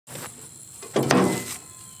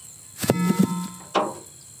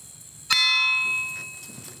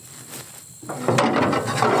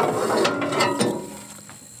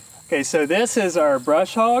Okay, so this is our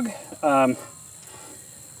brush hog,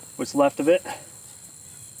 what's left of it.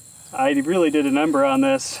 I really did a number on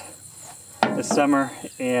this summer,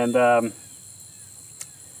 and I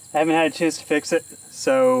haven't had a chance to fix it,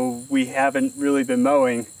 so we haven't really been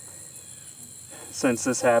mowing since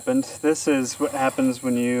this happened. This is what happens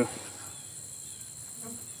when you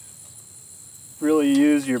really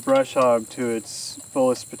use your brush hog to its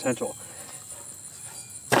fullest potential.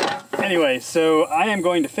 Anyway, so I am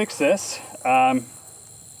going to fix this.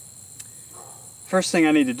 First thing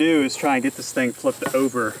I need to do is try and get this thing flipped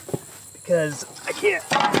over, because I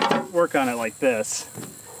can't work on it like this.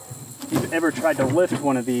 If you've ever tried to lift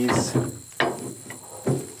one of these,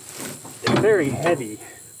 it's very heavy.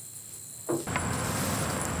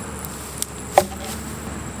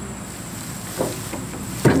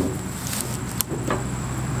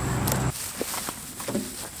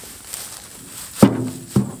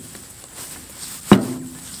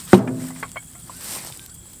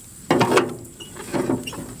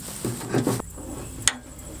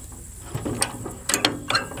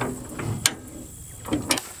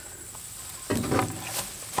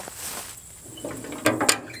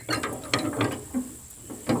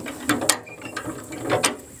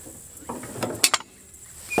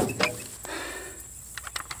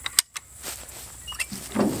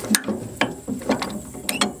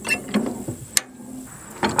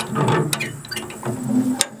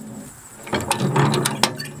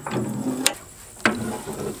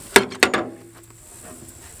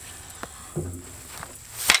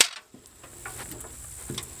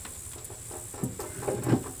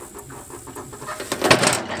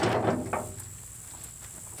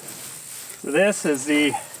 So this is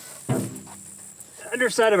the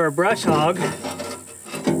underside of our brush hog.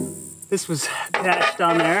 This was patched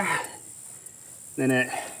on there, then it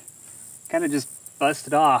kind of just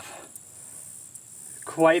busted off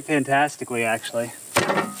quite fantastically, actually.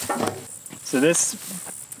 So this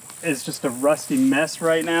is just a rusty mess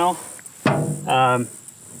right now. It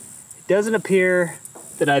doesn't appear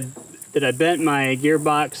that I bent my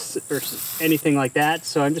gearbox or anything like that,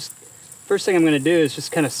 so first thing I'm going to do is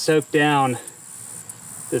just kind of soak down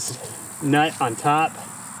this nut on top,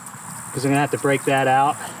 because I'm going to have to break that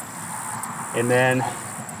out, and then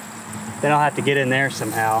I'll have to get in there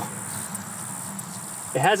somehow.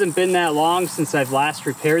 It hasn't been that long since I've last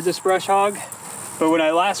repaired this brush hog, but when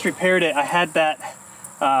I last repaired it, I had that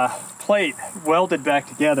plate welded back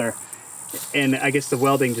together, and I guess the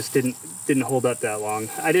welding just didn't hold up that long.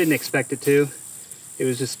 I didn't expect it to. It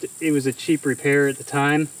was a cheap repair at the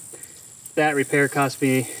time. That repair cost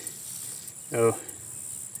me,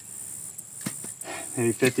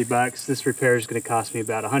 maybe 50 bucks. This repair is going to cost me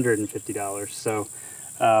about $150. So,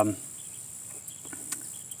 I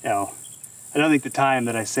don't think the time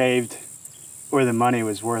that I saved or the money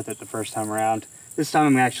was worth it the first time around. This time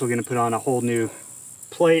I'm actually going to put on a whole new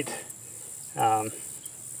plate. Wow,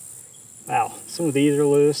 some of these are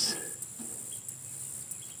loose.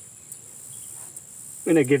 I'm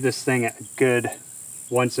going to give this thing a good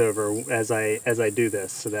once over as I do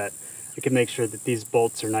this, so that I can make sure that these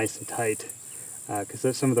bolts are nice and tight,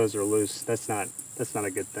 because some of those are loose. That's not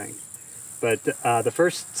a good thing. But the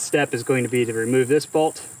first step is going to be to remove this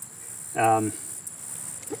bolt, and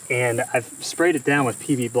I've sprayed it down with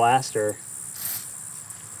PB Blaster,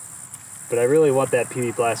 but I really want that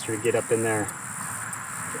PB Blaster to get up in there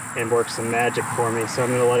and work some magic for me, so I'm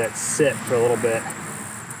going to let it sit for a little bit,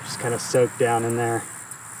 just kind of soak down in there.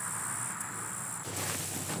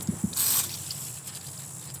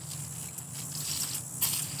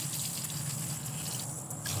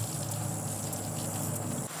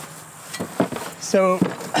 So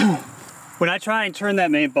when I try and turn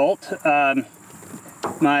that main bolt,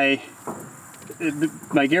 my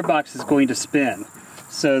gearbox is going to spin.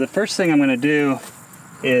 So the first thing I'm going to do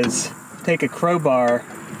is take a crowbar,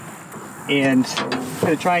 and I'm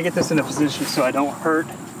going to try and get this in a position so I don't hurt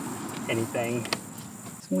anything.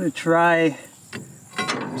 So I'm going to try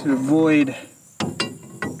to avoid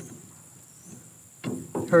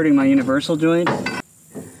hurting my universal joint.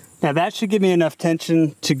 Now that should give me enough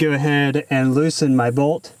tension to go ahead and loosen my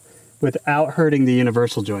bolt without hurting the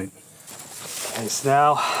universal joint. Okay, so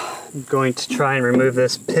now I'm going to try and remove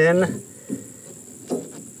this pin,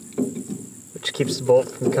 which keeps the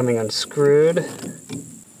bolt from coming unscrewed.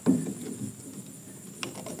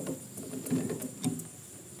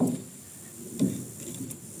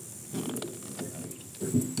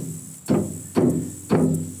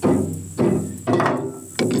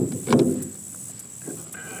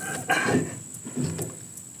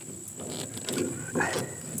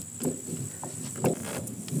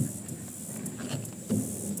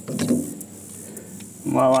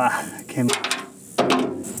 Voila, came off.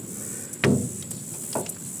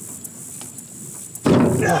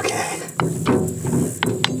 Okay.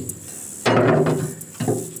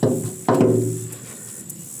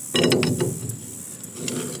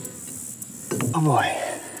 Oh boy.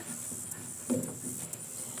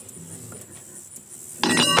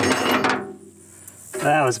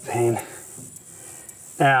 That was a pain.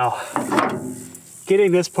 Now,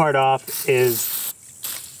 getting this part off is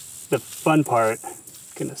the fun part.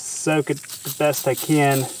 Gonna soak it the best I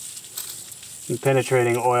can in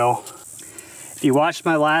penetrating oil. If you watched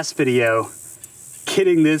my last video,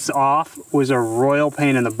 getting this off was a royal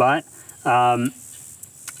pain in the butt. I'm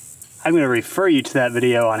gonna refer you to that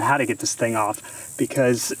video on how to get this thing off,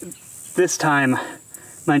 because this time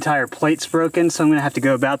my entire plate's broken, so I'm gonna have to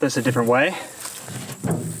go about this a different way.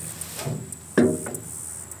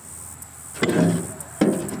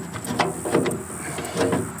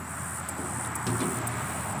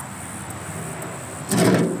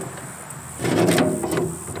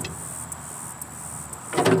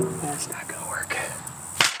 That's not gonna work.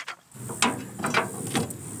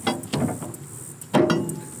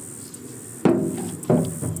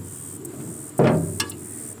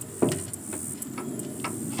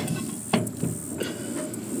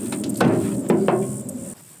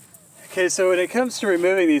 Okay, so when it comes to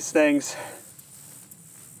removing these things,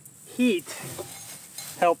 heat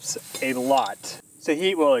helps a lot. So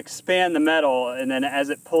heat will expand the metal, and then as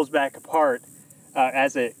it pulls back apart,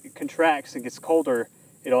 as it contracts and gets colder,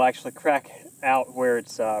 it'll actually crack out where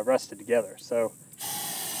it's rusted together. So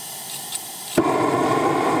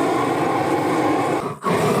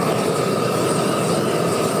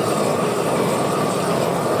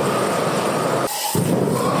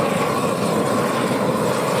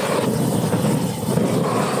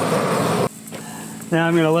now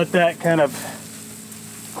I'm going to let that kind of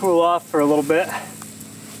cool off for a little bit.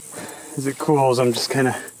 As it cools, I'm just kind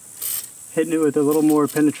of hitting it with a little more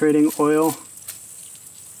penetrating oil.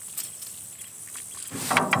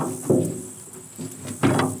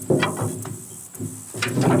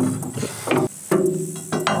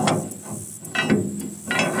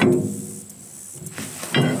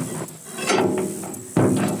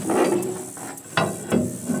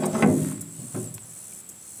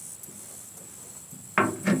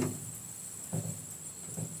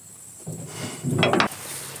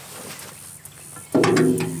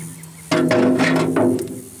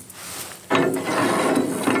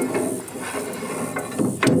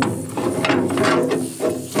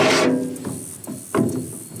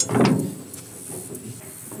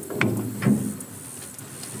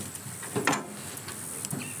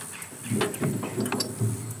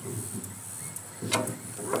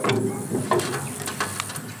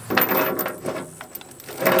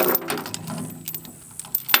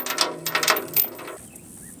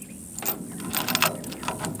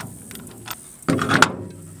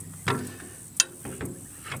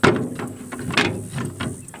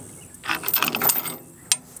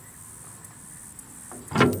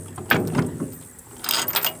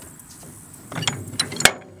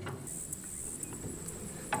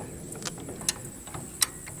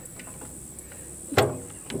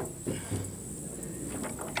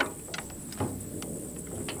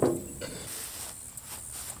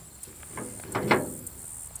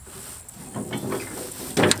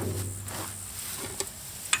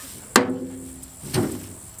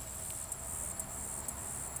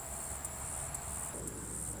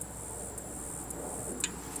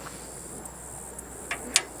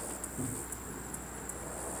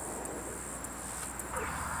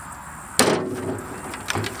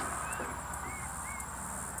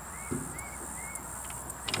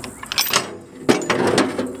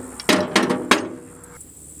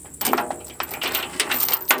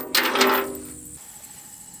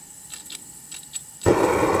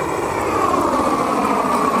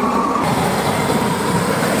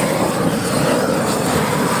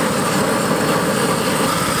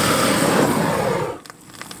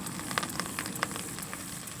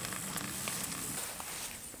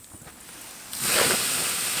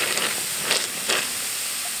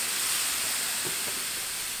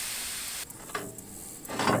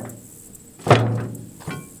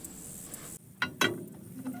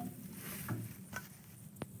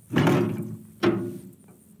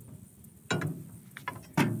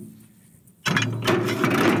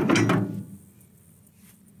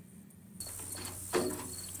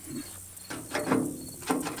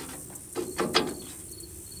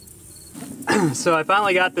 So I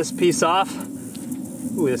finally got this piece off.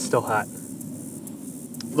 Ooh, it's still hot.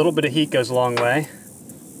 A little bit of heat goes a long way.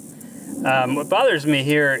 What bothers me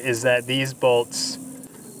here is that these bolts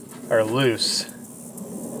are loose.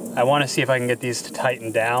 I want to see if I can get these to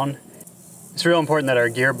tighten down. It's real important that our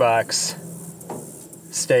gearbox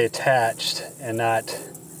stay attached and not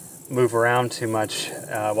move around too much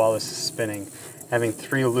while this is spinning. Having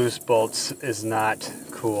 3 loose bolts is not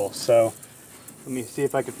cool. So let me see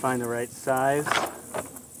if I can find the right size.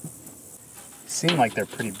 Seem like they're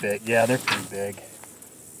pretty big. Yeah, they're pretty big.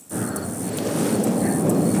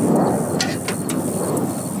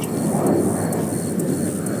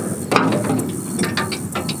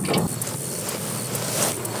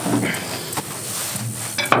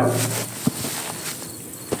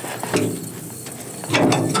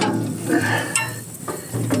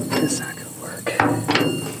 That's not gonna work.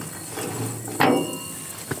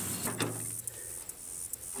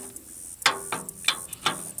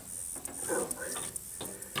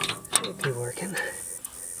 Should be working.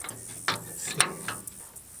 Let's see.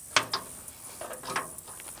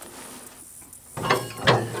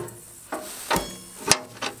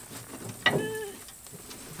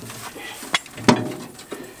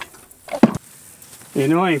 The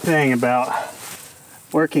annoying thing about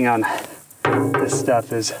working on this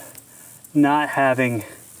stuff is not having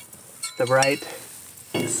the right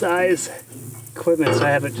size equipment. So I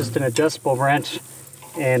have just an adjustable wrench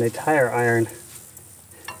and a tire iron.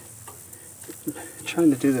 I'm trying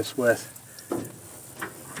to do this with.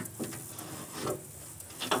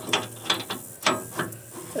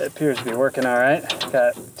 It appears to be working all right.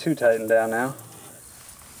 Got 2 tightened down now.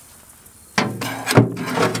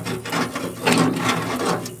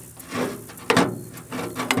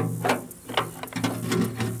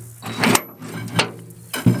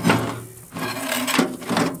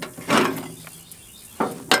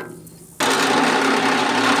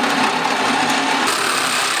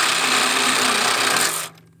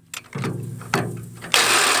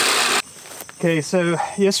 Okay, so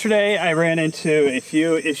yesterday I ran into a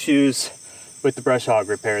few issues with the Brush Hog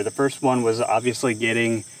repair. The first one was obviously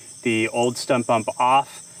getting the old stump bump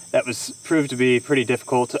off. That was proved to be pretty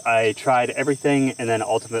difficult. I tried everything and then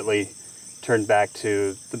ultimately turned back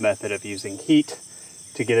to the method of using heat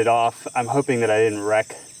to get it off. I'm hoping that I didn't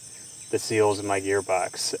wreck the seals in my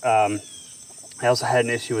gearbox. I also had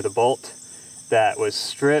an issue with a bolt that was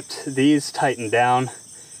stripped. These tightened down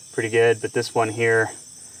pretty good, but this one here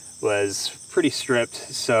was pretty stripped,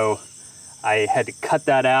 so I had to cut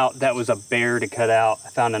that out. That was a bear to cut out. I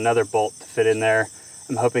found another bolt to fit in there.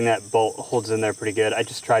 I'm hoping that bolt holds in there pretty good. I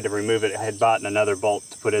just tried to remove it. I had bought another bolt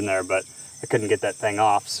to put in there, but I couldn't get that thing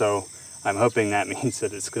off, so I'm hoping that means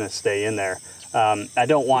that it's going to stay in there. I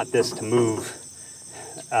don't want this to move,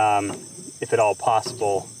 if at all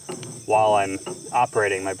possible, while I'm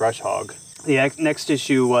operating my Brush Hog. The next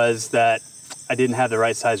issue was that I didn't have the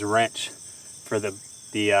right size wrench for the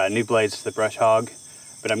new blades to the Brush Hog,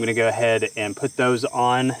 but I'm going to go ahead and put those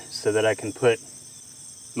on so that I can put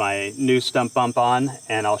my new stump bump on,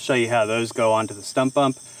 and I'll show you how those go onto the stump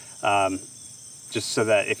bump, just so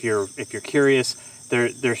that if you're curious,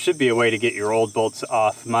 there should be a way to get your old bolts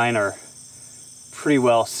off. Mine are pretty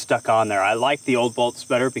well stuck on there. I like the old bolts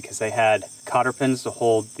better because they had cotter pins to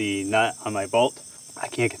hold the nut on my bolt. I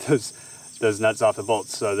can't get those nuts off the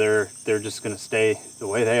bolts, so they're just going to stay the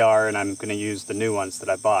way they are, and I'm going to use the new ones that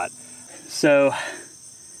I bought. So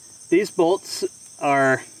these bolts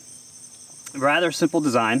are rather simple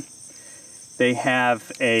design. They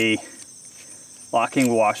have a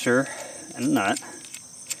locking washer and a nut,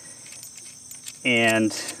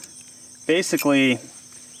 and basically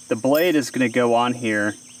the blade is going to go on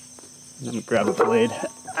here. Let me grab a blade.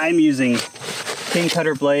 I'm using king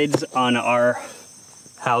cutter blades on our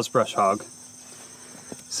house Brush Hog.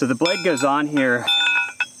 So the blade goes on here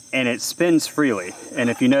and it spins freely. And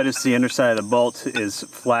if you notice, the underside of the bolt is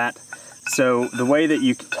flat. So the way that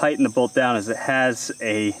you can tighten the bolt down is it has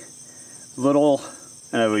a little,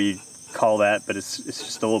 I don't know what you call that, but it's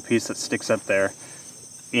just a little piece that sticks up there.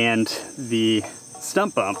 And the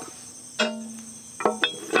stump bump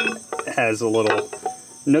has a little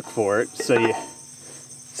nook for it. So you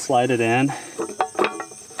slide it in,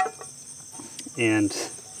 and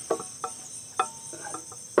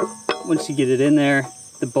once you get it in there,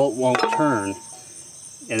 the bolt won't turn,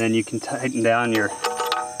 and then you can tighten down your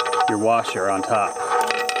washer on top.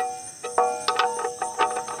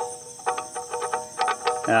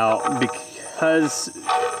 Now, because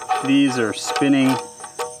these are spinning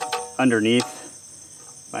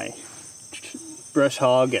underneath my Brush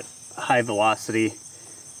Hog at high velocity,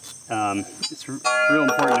 it's real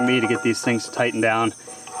important to me to get these things tightened down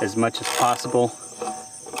as much as possible.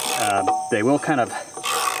 They will kind of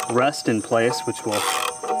rest in place, which will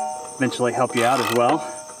eventually help you out as well.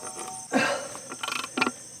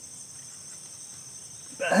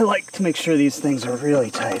 I like to make sure these things are really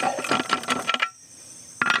tight.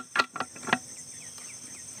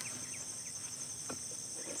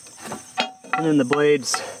 And then the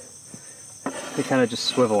blades, they kind of just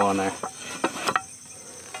swivel on there.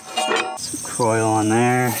 Some coil on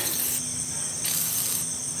there.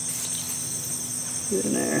 Get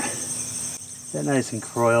in there. Get nice and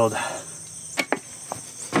coiled.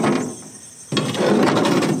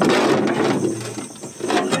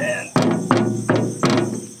 And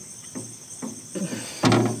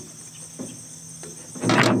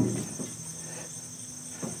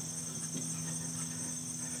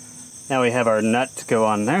now we have our nut to go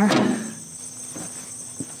on there.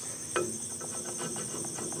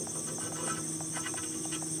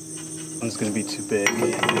 One's going to be too big.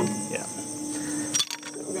 Yeah.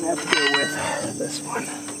 So we're going to have to go with this one.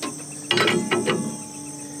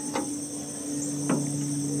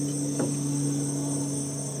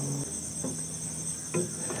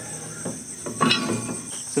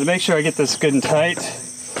 So to make sure I get this good and tight,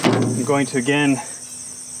 I'm going to again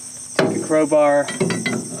take a crowbar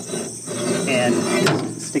and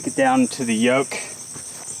stick it down to the yoke.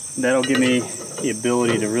 That'll give me the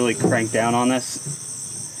ability to really crank down on this.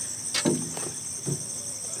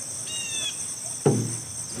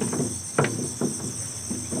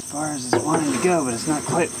 As far as it's wanting to go, but it's not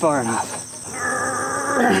quite far enough.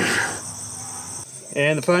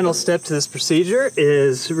 And the final step to this procedure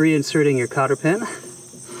is reinserting your cotter pin.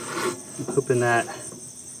 I'm hoping that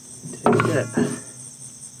takes it.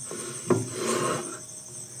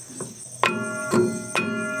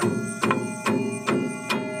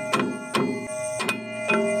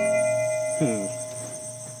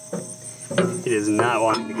 It is not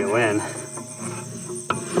wanting to go in.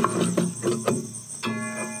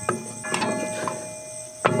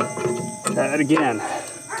 Try that again.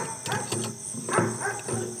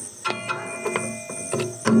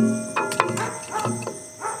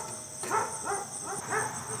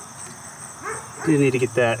 Do need to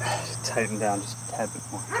get that tightened down just a tad bit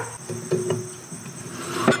more.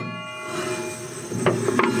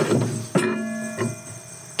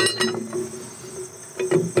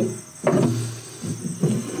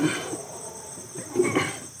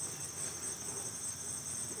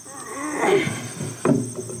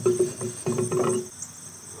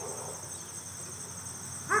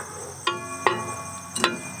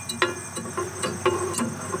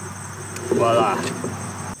 Voila.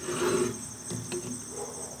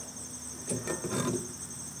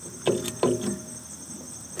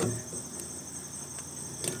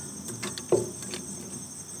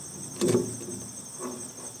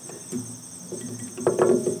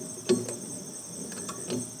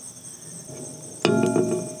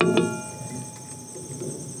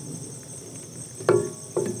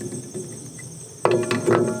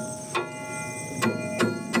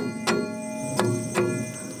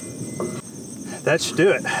 That should do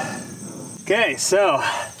it. Okay, so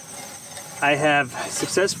I have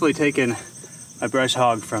successfully taken my brush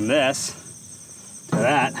hog from this to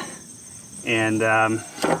that, and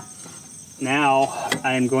now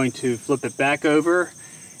I'm going to flip it back over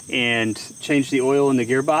and change the oil in the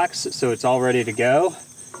gearbox so it's all ready to go.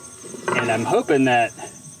 And I'm hoping that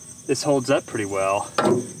this holds up pretty well.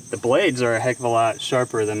 The blades are a heck of a lot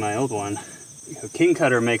sharper than my old one. King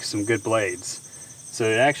Cutter makes some good blades, so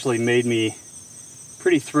it actually made me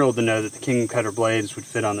pretty thrilled to know that the King Cutter blades would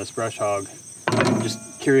fit on this brush hog. I'm just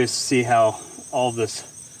curious to see how all of this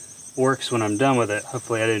works when I'm done with it.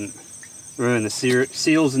 Hopefully I didn't ruin the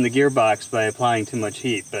seals in the gearbox by applying too much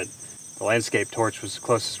heat, but the landscape torch was the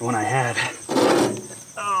closest one I had.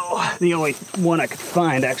 Oh, the only one I could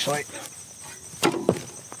find actually.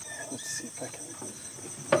 Let's see if I can.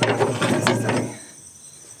 That's the thing.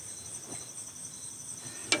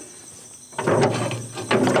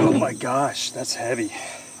 Oh my gosh, that's heavy.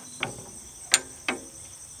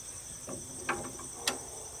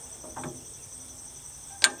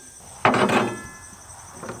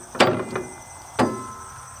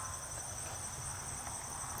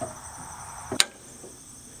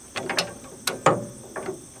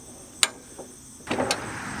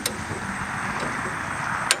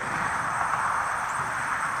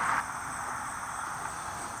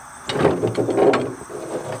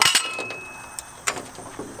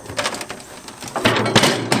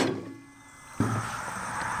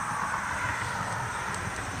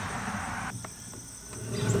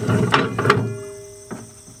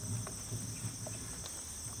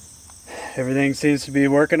 Everything seems to be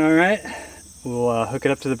working all right. We'll hook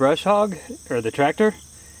it up to the brush hog or the tractor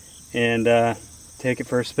and take it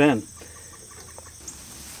for a spin.